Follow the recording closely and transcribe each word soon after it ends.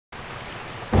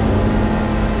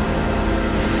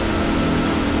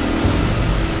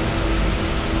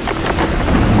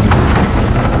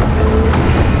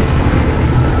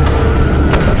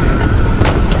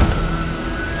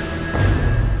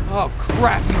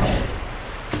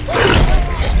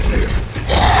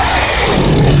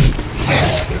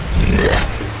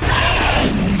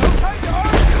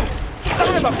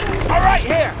Son of a... All right,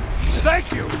 here!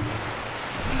 Thank you!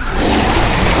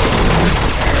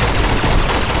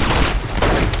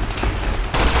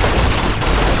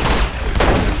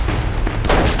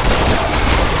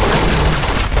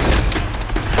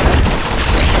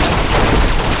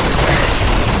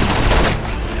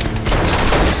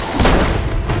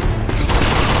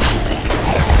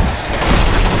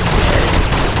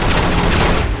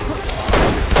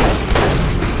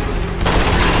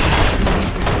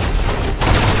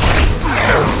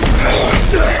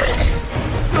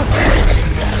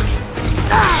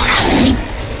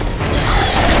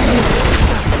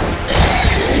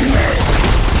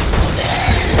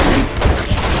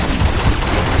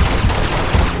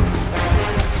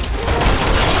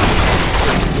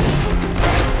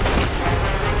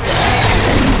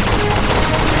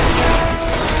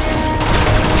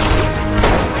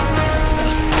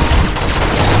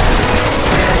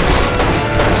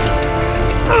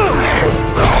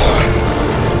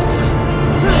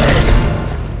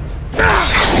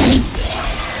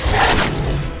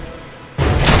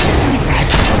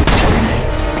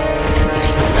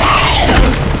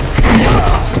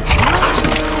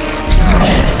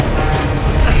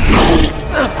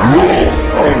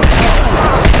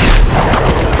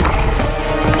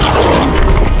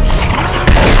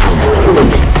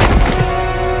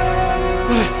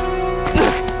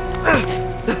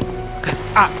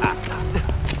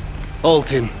 Hold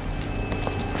him.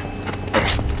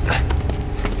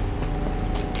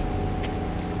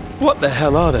 What the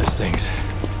hell are those things?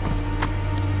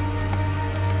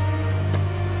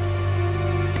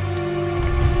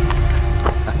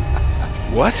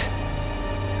 What?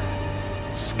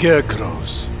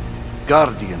 Scarecrows.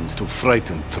 Guardians to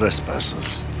frighten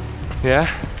trespassers. Yeah?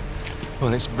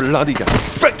 Well, it's bloody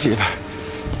effective.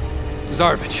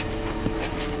 Zarevich,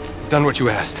 done what you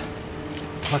asked.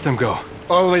 Let them go.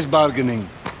 Always bargaining.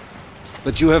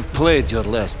 But you have played your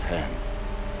last hand.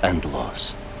 And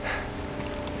lost.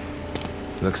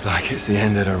 Looks like it's the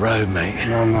end of the road, mate.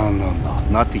 No,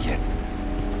 not yet.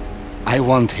 I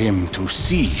want him to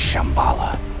see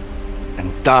Shambhala.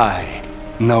 And die,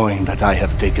 knowing that I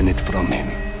have taken it from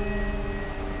him.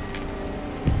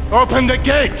 Open the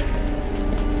gate!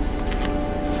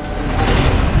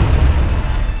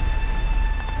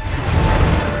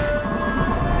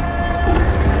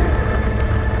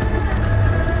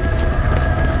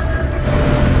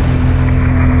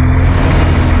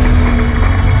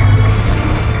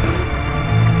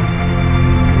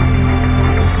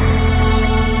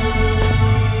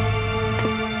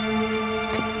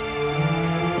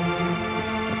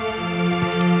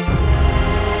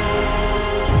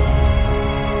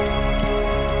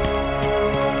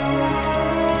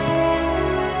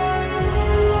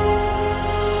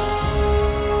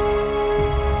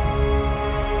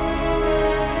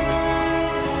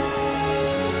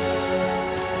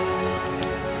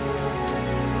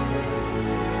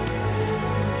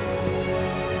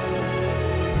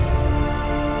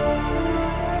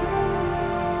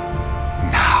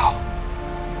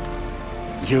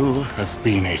 You have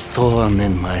been a thorn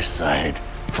in my side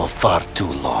for far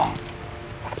too long.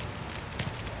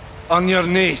 On your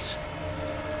knees.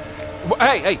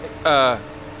 Hey,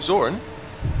 Zoran,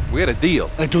 we had a deal.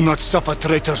 I do not suffer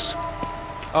traitors.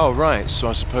 Oh, right, so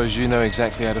I suppose you know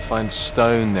exactly how to find the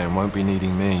stone then, won't be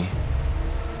needing me.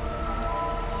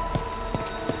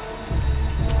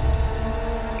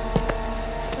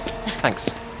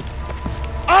 Thanks.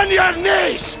 On your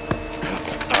knees!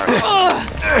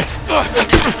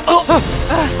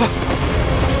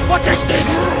 What is this?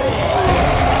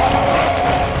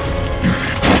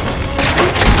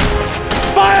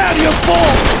 Fire, you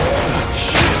fools!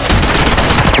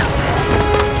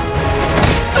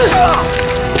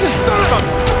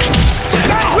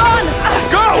 Run!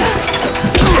 Go!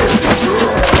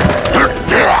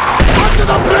 Onto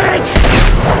the bridge!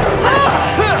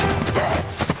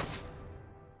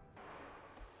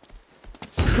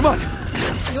 Come on!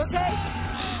 You okay?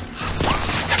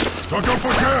 Don't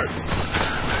push ahead!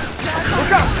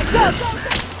 Look out! Go, go, go!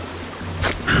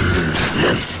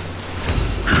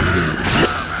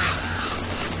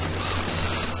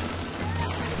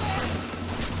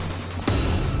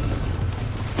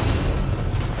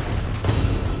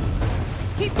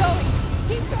 Keep going!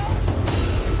 Keep going!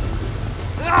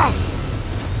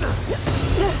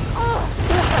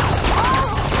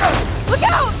 Look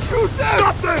out! Shoot them!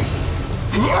 Stop them!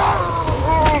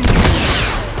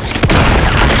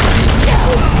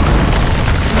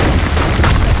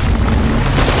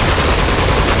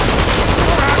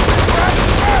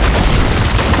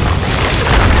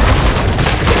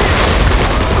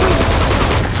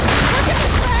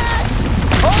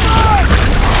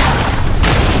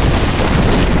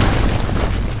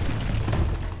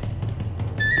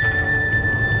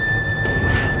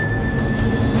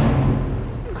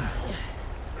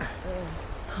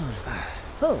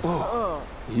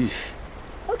 Yeesh.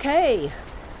 Okay,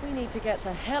 we need to get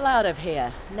the hell out of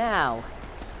here, now.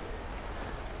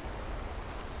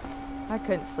 I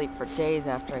couldn't sleep for days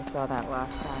after I saw that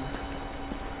last time.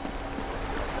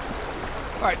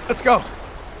 All right, let's go.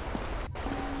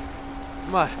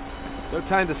 Come on. No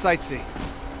time to sightsee.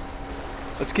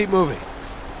 Let's keep moving.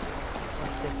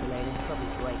 Watch this, Elaine. Probably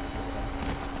break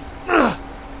something.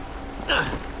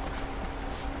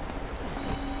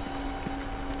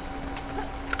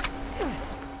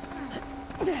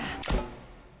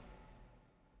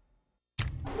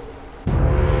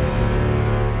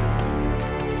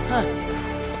 Huh.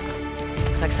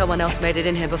 Looks like someone else made it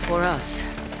in here before us.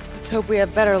 Let's hope we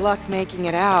have better luck making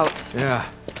it out. Yeah.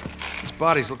 These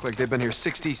bodies look like they've been here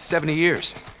 60, 70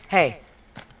 years. Hey.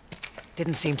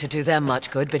 Didn't seem to do them much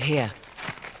good, but here.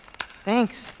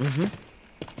 Thanks.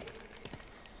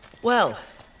 Well,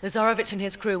 Lazarovich and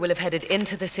his crew will have headed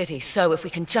into the city, so if we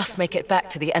can just make it back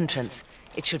to the entrance,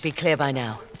 it should be clear by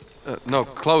now. No,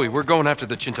 Chloe, we're going after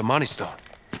the Chintamani stone.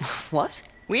 What?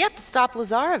 We have to stop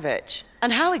Lazarovich.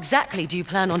 And how exactly do you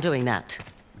plan on doing that?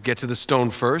 Get to the stone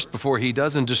first before he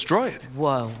does and destroy it.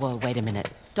 Whoa, wait a minute.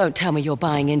 Don't tell me you're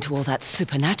buying into all that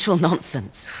supernatural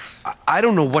nonsense. I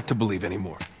don't know what to believe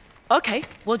anymore. Okay,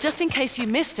 well, just in case you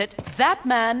missed it, that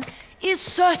man is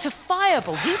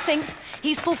certifiable. He thinks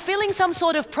he's fulfilling some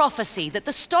sort of prophecy that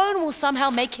the stone will somehow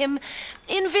make him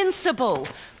invincible.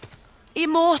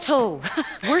 Immortal.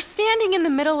 We're standing in the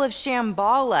middle of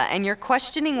Shambhala, and you're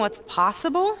questioning what's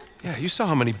possible? Yeah, you saw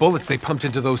how many bullets they pumped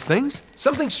into those things?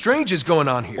 Something strange is going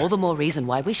on here. All the more reason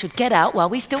why we should get out while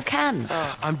we still can.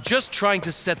 I'm just trying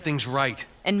to set things right.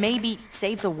 And maybe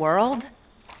save the world?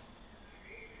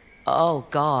 Oh,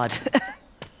 God.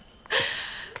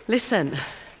 Listen,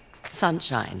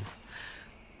 Sunshine.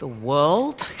 The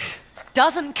world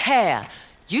doesn't care.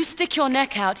 You stick your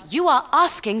neck out, you are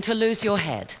asking to lose your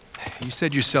head. You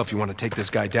said yourself you want to take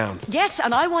this guy down. Yes,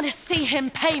 and I want to see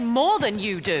him pay more than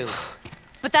you do.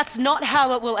 But that's not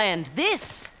how it will end.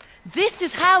 This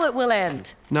is how it will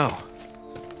end. No,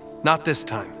 not this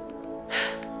time.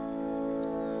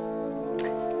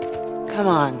 Come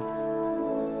on.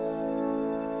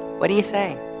 What do you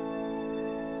say?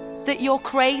 That you're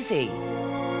crazy.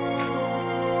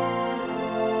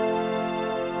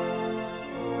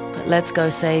 But let's go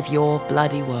save your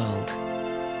bloody world.